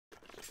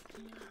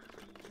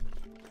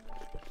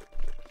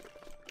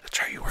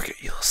That's right, you work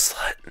at you little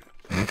slut.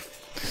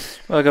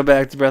 Welcome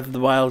back to Breath of the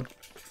Wild.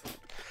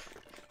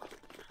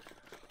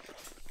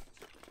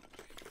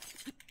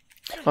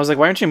 I was like,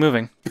 why aren't you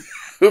moving?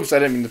 Oops, I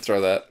didn't mean to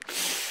throw that.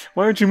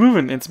 Why aren't you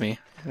moving? It's me.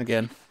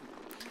 Again.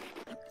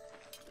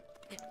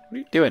 What are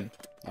you doing?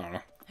 I don't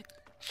know.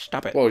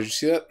 Stop it. Whoa, did you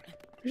see that?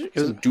 It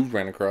was, Some dude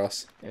ran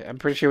across. I'm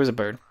pretty sure it was a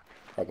bird.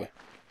 Probably.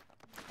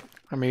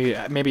 Or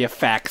maybe a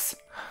fax.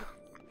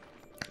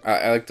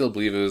 I like to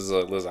believe it was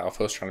Liz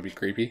Alphonse trying to be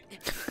creepy.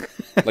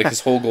 Like, his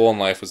whole goal in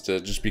life was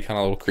to just be kind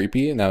of a little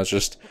creepy, and that was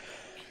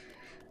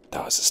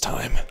his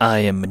time. I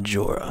am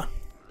Majora.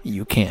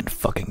 You can't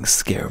fucking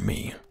scare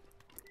me.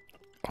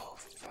 Oh,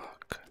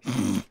 fuck.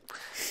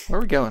 Where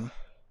are we going?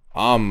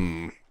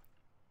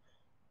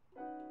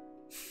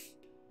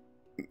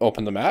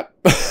 Open the map.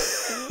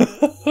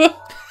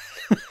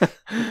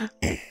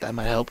 That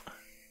might help.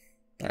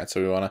 Alright,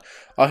 so we want to...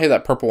 Oh, hey,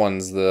 that purple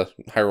one's the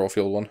Hyrule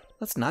Field one.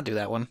 Let's not do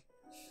that one.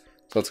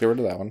 So let's get rid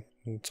of that one.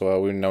 So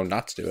we know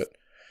not to do it.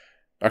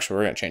 Actually,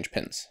 we're going to change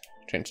pins.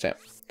 Change stamp.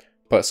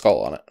 Put a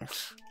skull on it.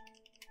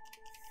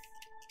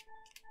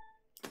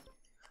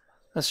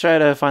 Let's try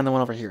to find the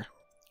one over here.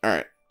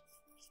 Alright.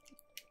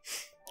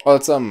 Oh,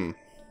 it's, the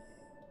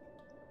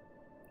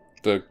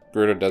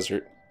Gerudo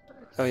Desert.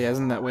 Oh yeah,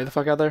 isn't that way the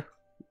fuck out there?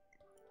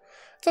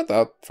 It's not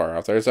that far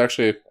out there. It's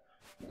actually,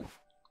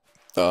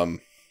 trying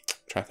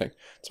to think.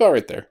 It's about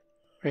right there.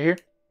 Right here?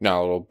 No,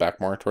 a little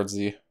back more towards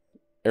the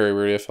area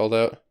where you filled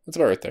out. It's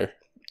about right there.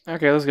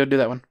 Okay, let's go do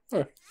that one.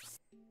 Okay.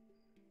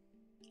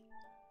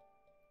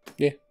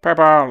 Yeah.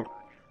 Purple!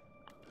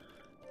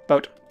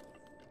 Boat.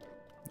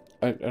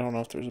 I don't know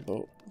if there's a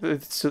boat.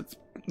 It's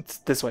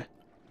this way.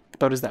 The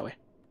boat is that way.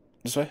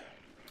 This way?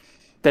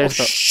 There's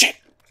Oh, boat. shit!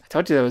 I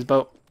told you there was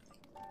boat.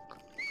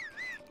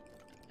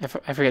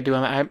 I forget,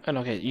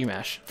 okay, you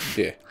mash.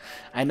 Yeah.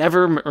 I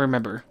never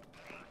remember.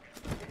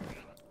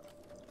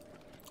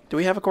 Do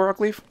we have a Korok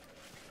leaf?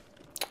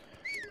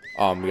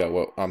 We got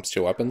what?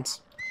 Steel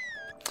weapons?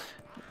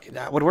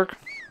 That would work.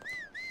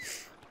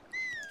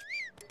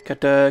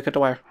 Cut the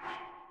wire.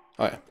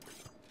 Oh, yeah.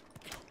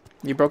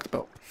 You broke the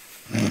boat.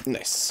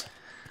 Nice.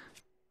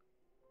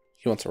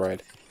 He wants a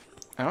ride.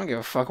 I don't give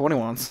a fuck what he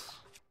wants.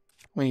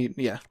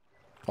 Yeah.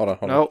 Hold on.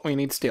 No, we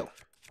need steel.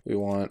 We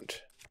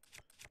want...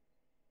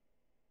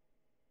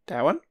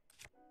 That one?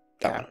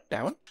 That one.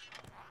 That one?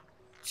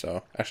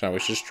 So, actually, no, we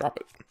should just drop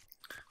it.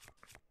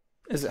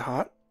 Is it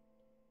hot?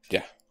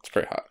 Yeah, it's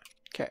pretty hot.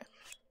 Okay.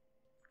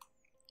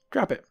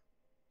 Drop it.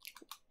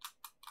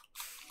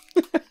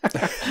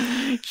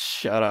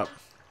 Shut up.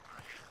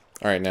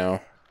 Alright,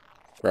 now,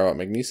 grab out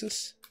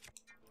Magnesis.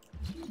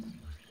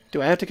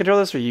 Do I have to control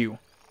this or you?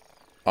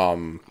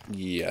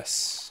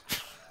 Yes.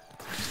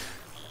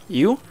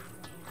 You?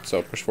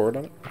 So, push forward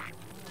on it.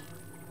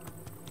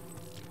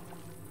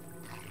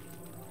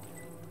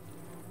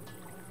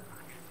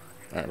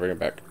 Alright, bring it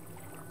back.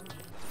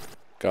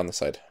 Go on the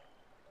side.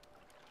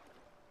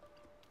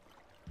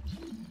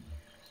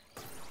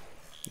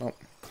 Nope.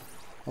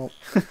 Oh.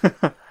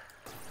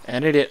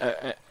 And it.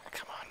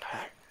 Come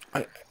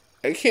on.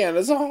 I can't.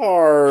 It's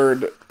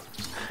hard.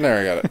 There,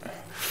 I got it.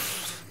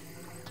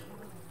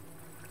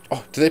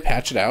 Oh, did they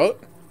patch it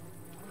out?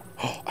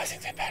 Oh, I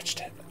think they patched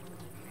it.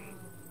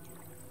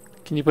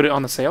 Can you put it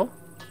on the sail?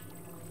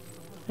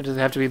 Or does it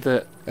have to be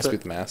the... Has to be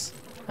the mass.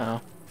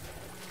 Oh.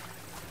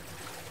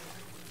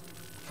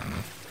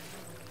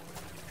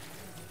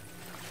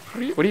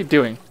 What are you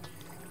doing?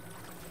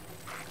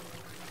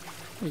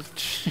 You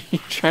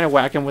trying to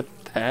whack him with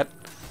that?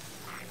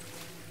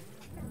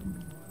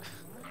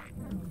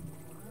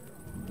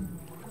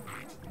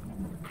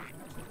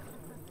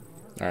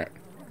 Alright.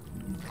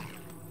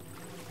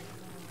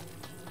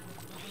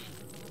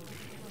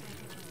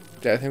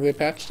 Yeah, I think they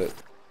patched it.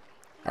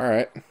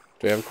 Alright. Do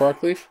we have a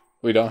Korok leaf?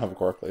 We don't have a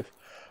Korok leaf.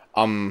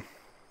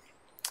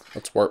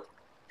 Let's warp.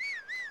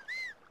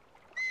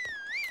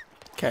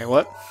 Okay,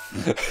 what?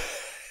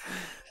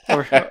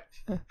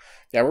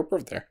 Yeah, we're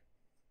both there.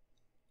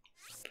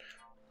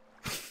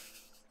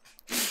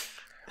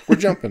 We're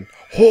jumping.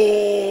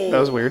 Oh! That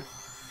was weird.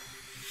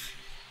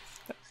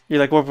 You're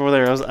like, what over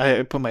there?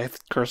 I put my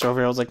cursor over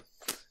here. I was like,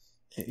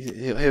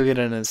 he'll get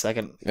in a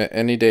second.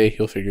 Any day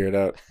he'll figure it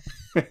out.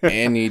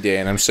 Any day.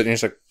 And I'm sitting here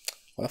just like,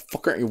 why the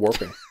fuck aren't you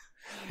warping?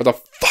 What the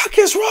fuck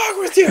is wrong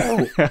with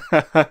you?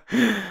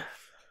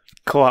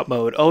 Co-op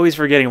mode. Always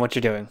forgetting what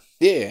you're doing.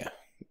 Yeah.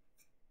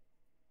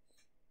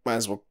 Might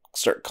as well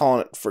start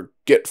calling it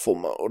forgetful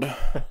mode.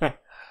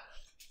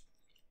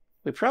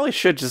 We probably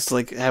should just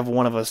like have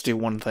one of us do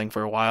one thing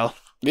for a while.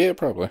 Yeah,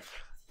 probably.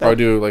 Probably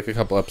do like a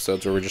couple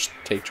episodes where we just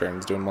take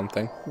turns doing one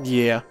thing.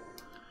 Yeah.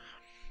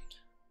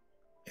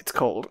 It's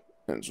cold.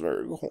 It's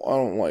very cool. I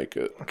don't like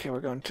it. Okay, we're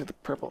going to the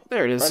purple.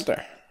 There it is. Right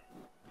there.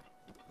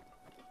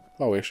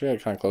 Oh, we actually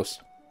got kind of close.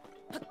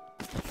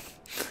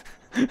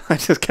 I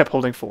just kept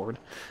holding forward.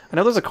 I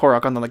know there's a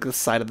Korok on the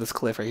side of this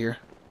cliff right here.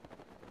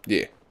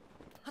 Yeah.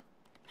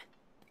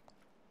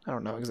 I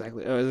don't know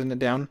exactly. Oh, isn't it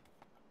down?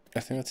 I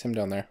think that's him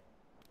down there.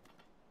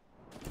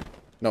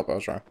 Nope, I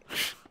was wrong.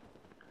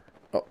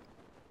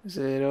 Is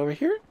it over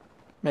here?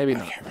 Maybe I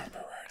not. can't remember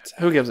where it's at.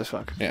 Who gives a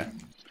fuck? Yeah.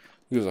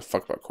 Who gives a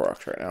fuck about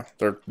Koroks right now?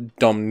 They're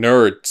dumb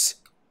nerds.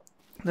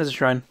 There's a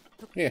shrine.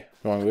 Yeah.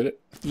 You want to loot it?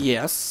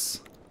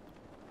 Yes.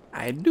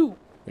 I do.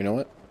 You know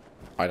what?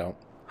 I don't.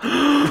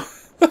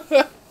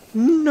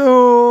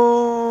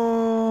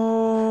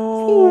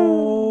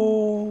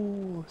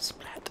 No.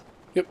 Splat.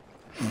 Yep.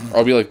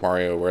 I'll be like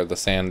Mario, where the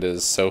sand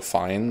is so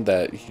fine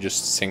that he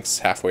just sinks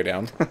halfway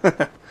down.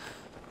 I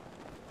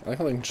like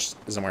how Link just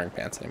isn't wearing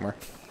pants anymore.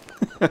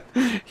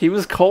 He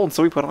was cold,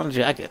 so we put on a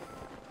jacket.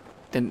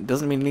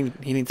 Doesn't mean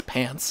he needs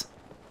pants.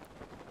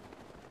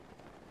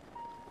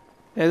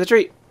 There's a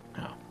tree.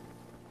 Oh.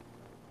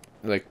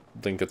 Like,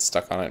 Link gets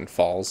stuck on it and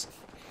falls.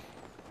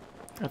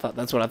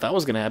 That's what I thought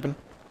was gonna happen.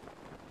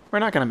 We're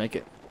not gonna make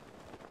it.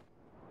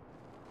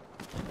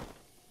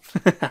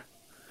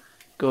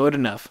 Good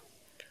enough.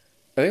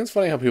 I think it's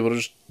funny how people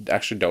just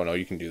actually don't know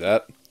you can do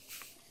that.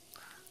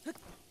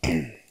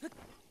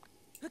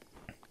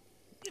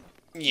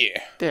 Yeah.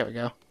 There we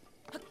go.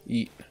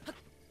 Yeet.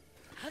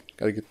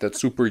 Gotta get that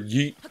super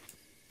yeet.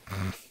 I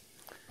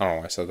don't know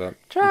why I said that.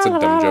 It's a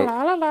dumb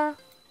joke.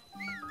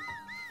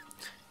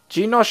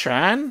 Gino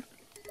Shrine?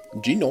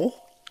 Gino?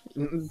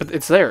 But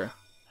it's there.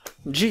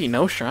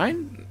 Gino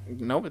Shrine?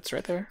 Nope, it's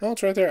right there. Oh,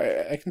 it's right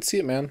there. I can see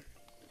it, man.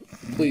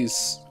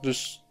 Please,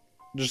 just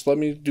let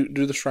me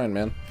do the shrine,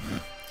 man.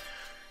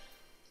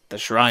 The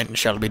shrine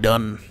shall be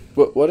done.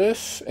 What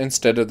if,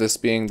 instead of this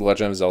being The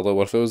Legend of Zelda,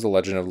 what if it was The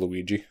Legend of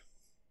Luigi?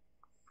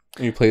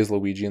 And you play as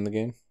Luigi in the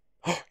game?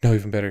 No,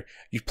 even better.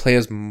 You play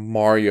as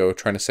Mario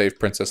trying to save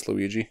Princess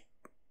Luigi.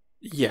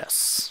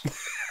 Yes.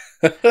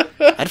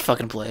 I'd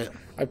fucking play it.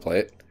 I'd play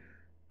it.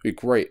 It'd be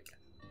great.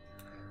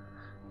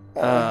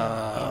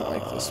 I don't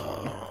like this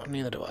one.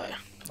 Neither do I.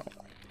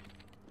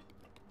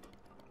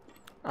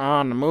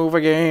 On the move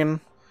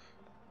again.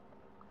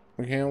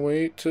 I can't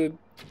wait to...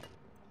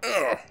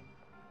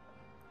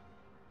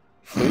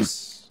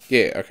 Please?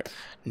 Yeah, okay.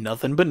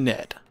 Nothing but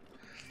net.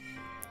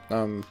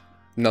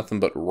 Nothing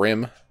but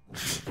rim.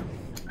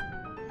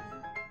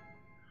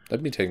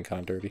 That'd be taken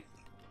kind of dirty.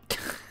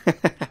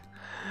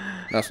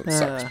 That's what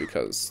sucks,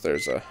 because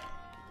there's a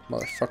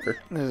motherfucker.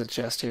 There's a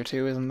chest here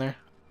too, isn't there?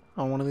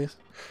 On one of these?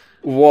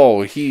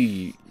 Whoa,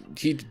 he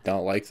did not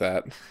like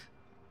that.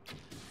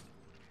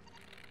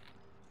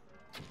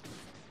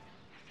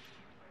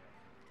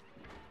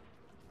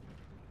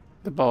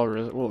 The ball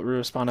will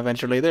respawn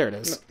eventually. There it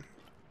is.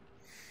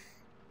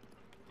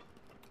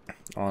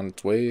 No. On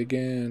its way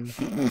again.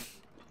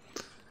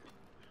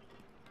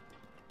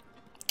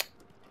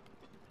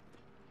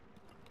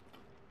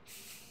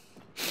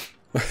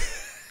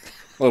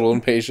 A little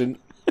impatient.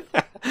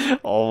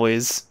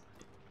 Always.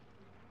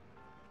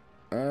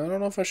 I don't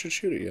know if I should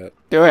shoot it yet.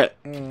 Do it.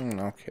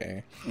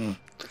 Okay.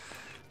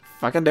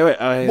 Fucking do it.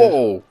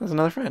 Whoa! There's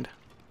another friend.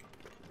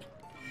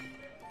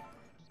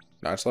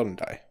 No, just let him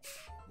die.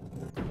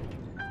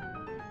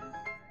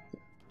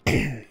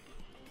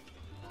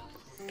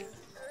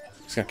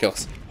 He's gonna kill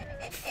us.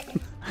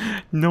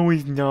 No,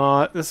 he's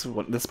not. This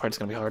part's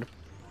gonna be hard.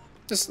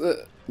 Just,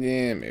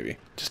 yeah, maybe.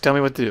 Just tell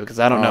me what to do, because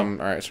I don't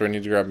know. Alright, so we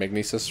need to grab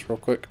Magnesis real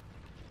quick.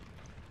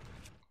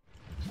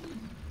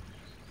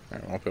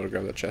 Alright, we won't be able to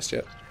grab that chest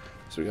yet.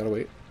 So we gotta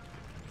wait.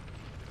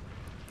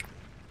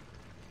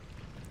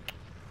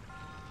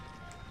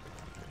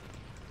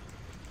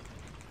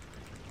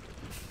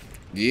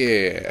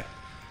 Yeah.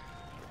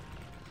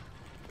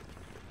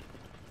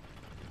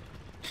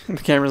 The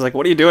camera's like,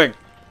 what are you doing?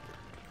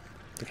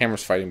 The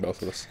camera's fighting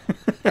both of us.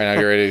 Alright, now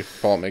you're ready to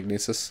pull out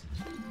Magnesis.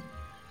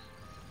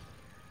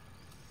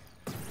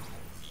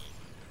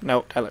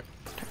 No, Tyler.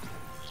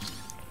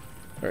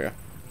 There we go.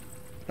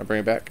 Now bring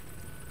it back.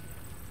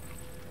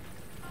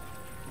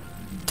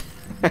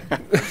 I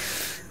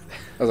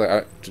was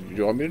like, do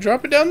you want me to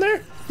drop it down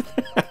there?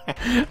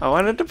 I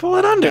wanted to pull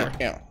it under.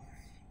 Yeah.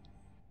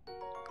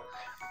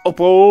 Oh,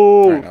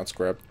 whoa. Alright, now let's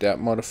grab that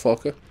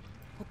motherfucker.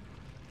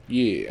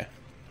 Yeah.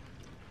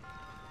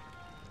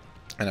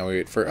 And now we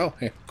wait for... Oh,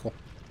 hey, cool.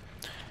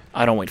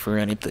 I don't wait for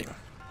anything.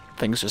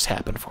 Things just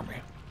happen for me.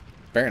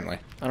 Apparently.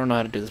 I don't know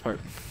how to do this part.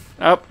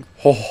 Oh.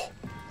 Oh.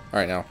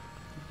 Alright, now.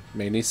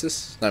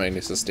 Magnesis? Not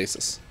Magnesis,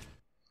 Stasis.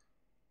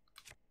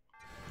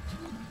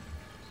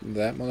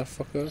 That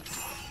motherfucker.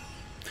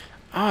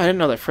 Oh, I didn't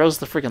know that froze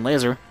the freaking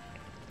laser.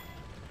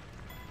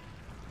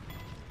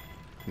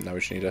 Now we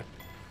just need to...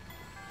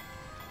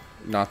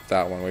 Not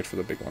that one, wait for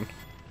the big one.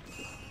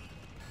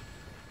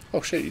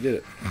 Oh shit, you did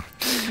it.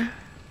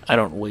 I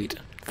don't wait.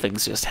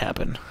 Things just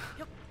happen.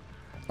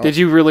 Oh. Did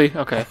you really?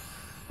 Okay.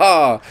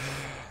 Ah!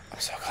 I'm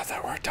so glad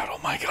that worked out, oh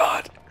my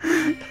god.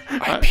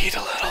 I peed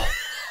a little.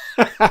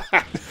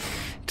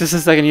 Just a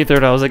second you threw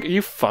it, I was like,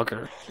 you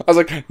fucker. I was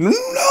like, no!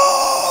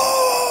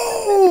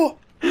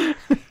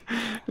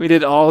 We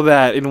did all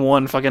that in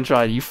one fucking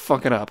try. You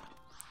fuck it up.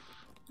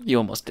 You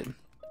almost did.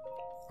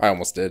 I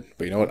almost did,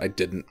 but you know what? I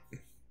didn't.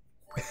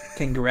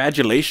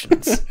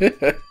 Congratulations.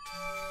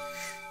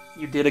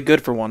 You did it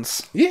good for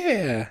once.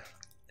 Yeah!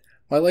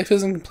 My life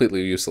isn't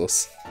completely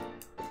useless.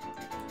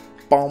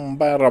 Boom,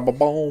 ba da ba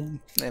boom.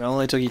 It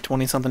only took you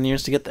 20-something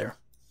years to get there.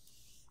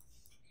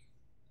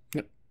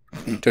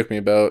 It took me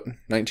about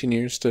 19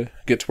 years to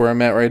get to where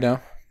I'm at right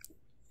now.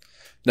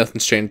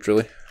 Nothing's changed,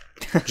 really.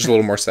 Just a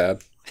little more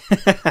sad.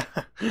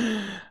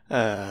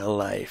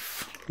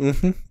 Life.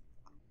 Mm-hmm.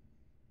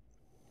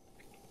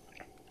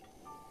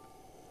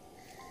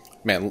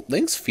 Man,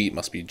 Link's feet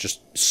must be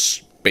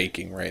just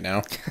baking right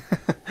now.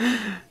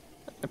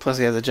 Plus,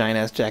 he has a giant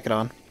ass jacket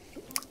on.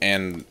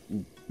 And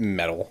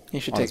metal on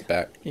his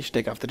back. You should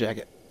take off the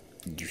jacket.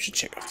 You should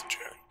check off the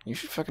jacket. You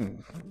should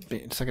fucking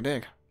suck a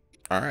dick.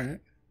 Alright.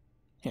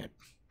 Yeah.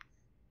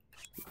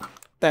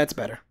 That's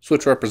better.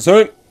 Switch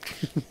represent!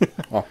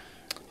 Oh,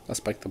 I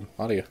spiked the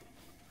audio.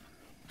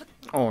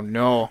 Oh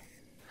no.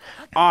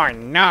 Oh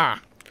no.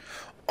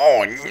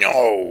 Oh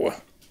no!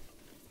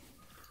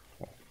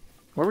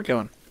 Where are we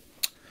going?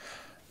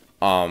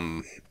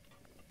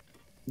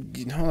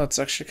 You know, that's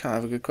actually kind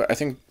of a good question. I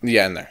think,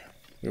 yeah, in there.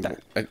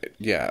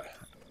 Yeah,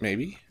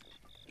 maybe?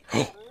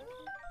 Oh!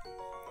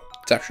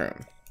 Tap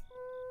room.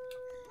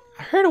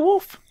 I heard a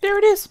wolf. There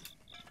it is.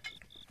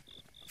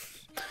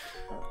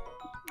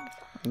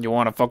 You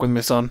want to fuck with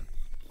me, son?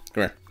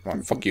 Come here. Come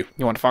on, fuck you.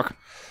 You want to fuck?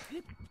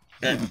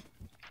 Yeah.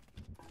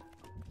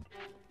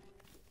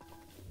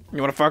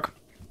 You want to fuck?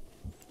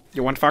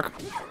 You want to fuck?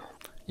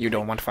 You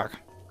don't want to fuck.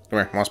 Come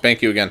here. I want to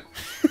spank you again.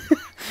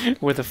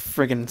 With a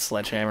friggin'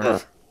 sledgehammer.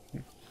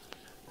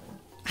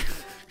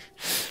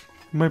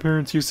 My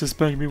parents used to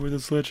spank me with a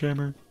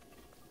sledgehammer.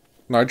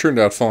 No, I turned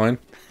out fine.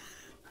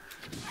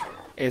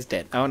 It's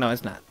dead. Oh, no,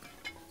 it's not.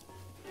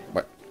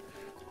 What?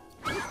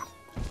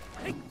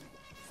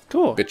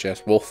 Cool. Bitch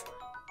ass wolf.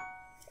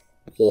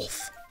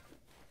 Wolf.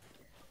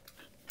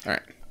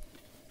 Alright.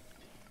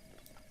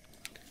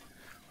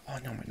 Oh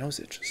no, my nose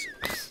itches.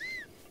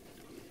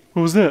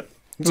 What was that?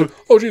 So,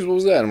 oh jeez, what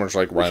was that? And we're just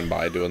like running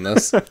by doing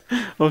this.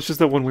 Oh, it's just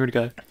that one weird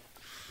guy.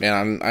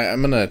 Man,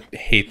 I'm gonna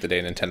hate the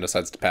day Nintendo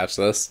decides to patch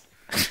this.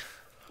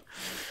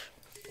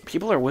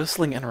 People are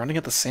whistling and running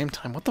at the same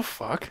time. What the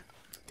fuck?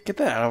 Get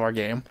that out of our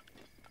game.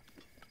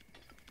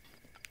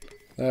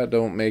 That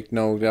don't make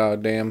no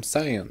goddamn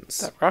sense.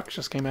 That rock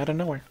just came out of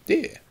nowhere.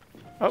 Yeah.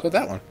 Oh. So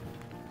that one.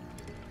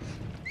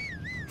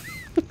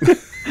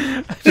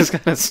 I just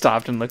kind of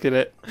stopped and looked at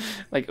it.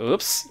 Like,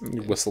 oops.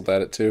 You whistled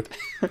at it too.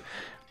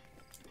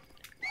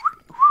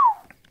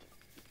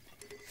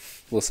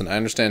 Listen, I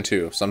understand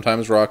too.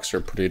 Sometimes rocks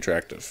are pretty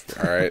attractive.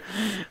 Alright?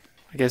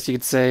 I guess you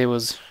could say it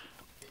was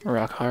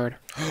rock hard.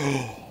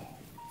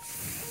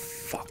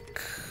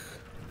 Fuck.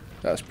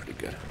 That was pretty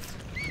good.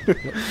 Oh,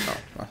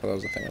 I thought that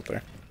was a thing up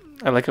there.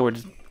 I like how we're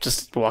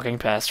just walking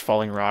past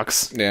falling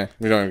rocks. Yeah,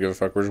 we don't even give a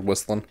fuck. We're just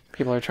whistling.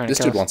 People are trying This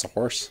to kill dude us. wants a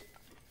horse.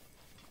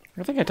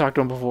 I think I talked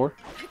to him before.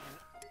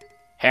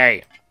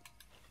 Hey.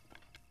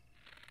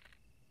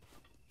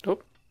 Oh,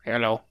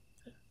 hello.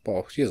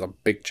 Oh, he has a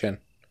big chin.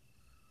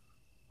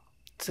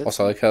 Is it,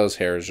 Also, I like how his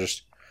hair is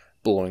just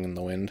blowing in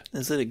the wind.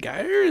 is it a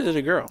guy or is it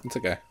a girl? It's a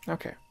guy.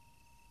 Okay.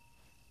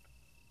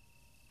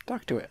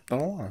 Talk to it. I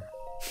don't want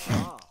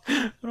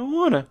I don't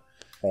wanna.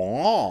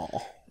 Oh.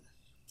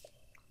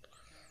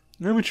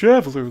 I'm a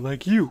traveler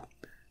like you.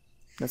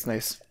 That's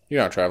nice.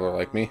 You're not a traveler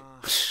like me.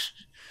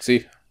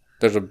 See?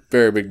 There's a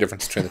very big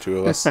difference between the two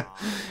of us.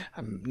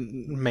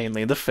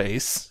 Mainly the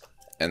face.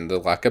 And the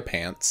lack of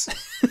pants.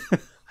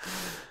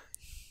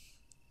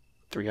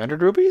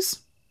 300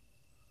 rupees?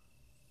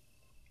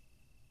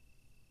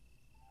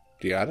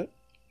 Do you got it?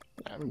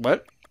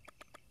 What?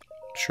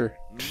 Sure.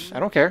 I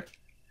don't care.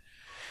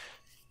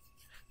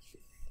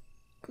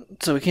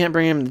 So we can't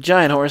bring him the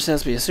giant horse, it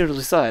has to be a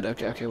suitably side.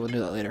 Okay, we'll do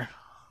that later.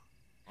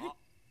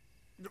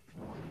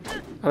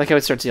 I like how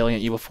it starts yelling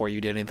at you before you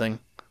did anything.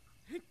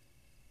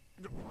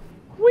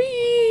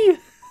 Whee!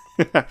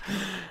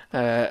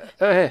 Oh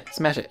hey,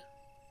 smash it.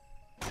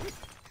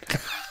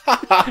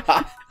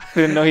 I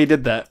didn't know he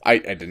did that. I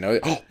didn't know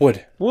it. Oh,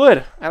 wood.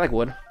 Wood! I like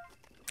wood.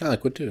 I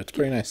like wood too. It's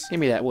pretty nice. Give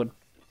me that wood.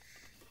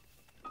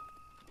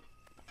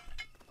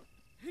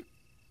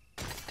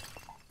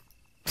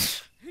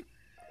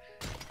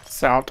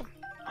 Salt.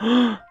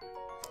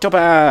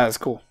 Topaz!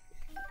 Cool.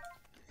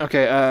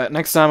 Okay,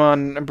 next time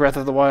on Breath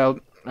of the Wild,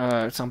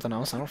 something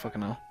else. I don't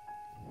fucking know.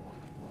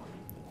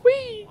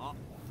 Whee!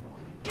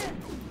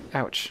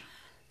 Ouch.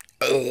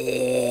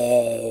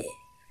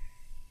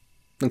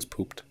 It's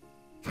pooped.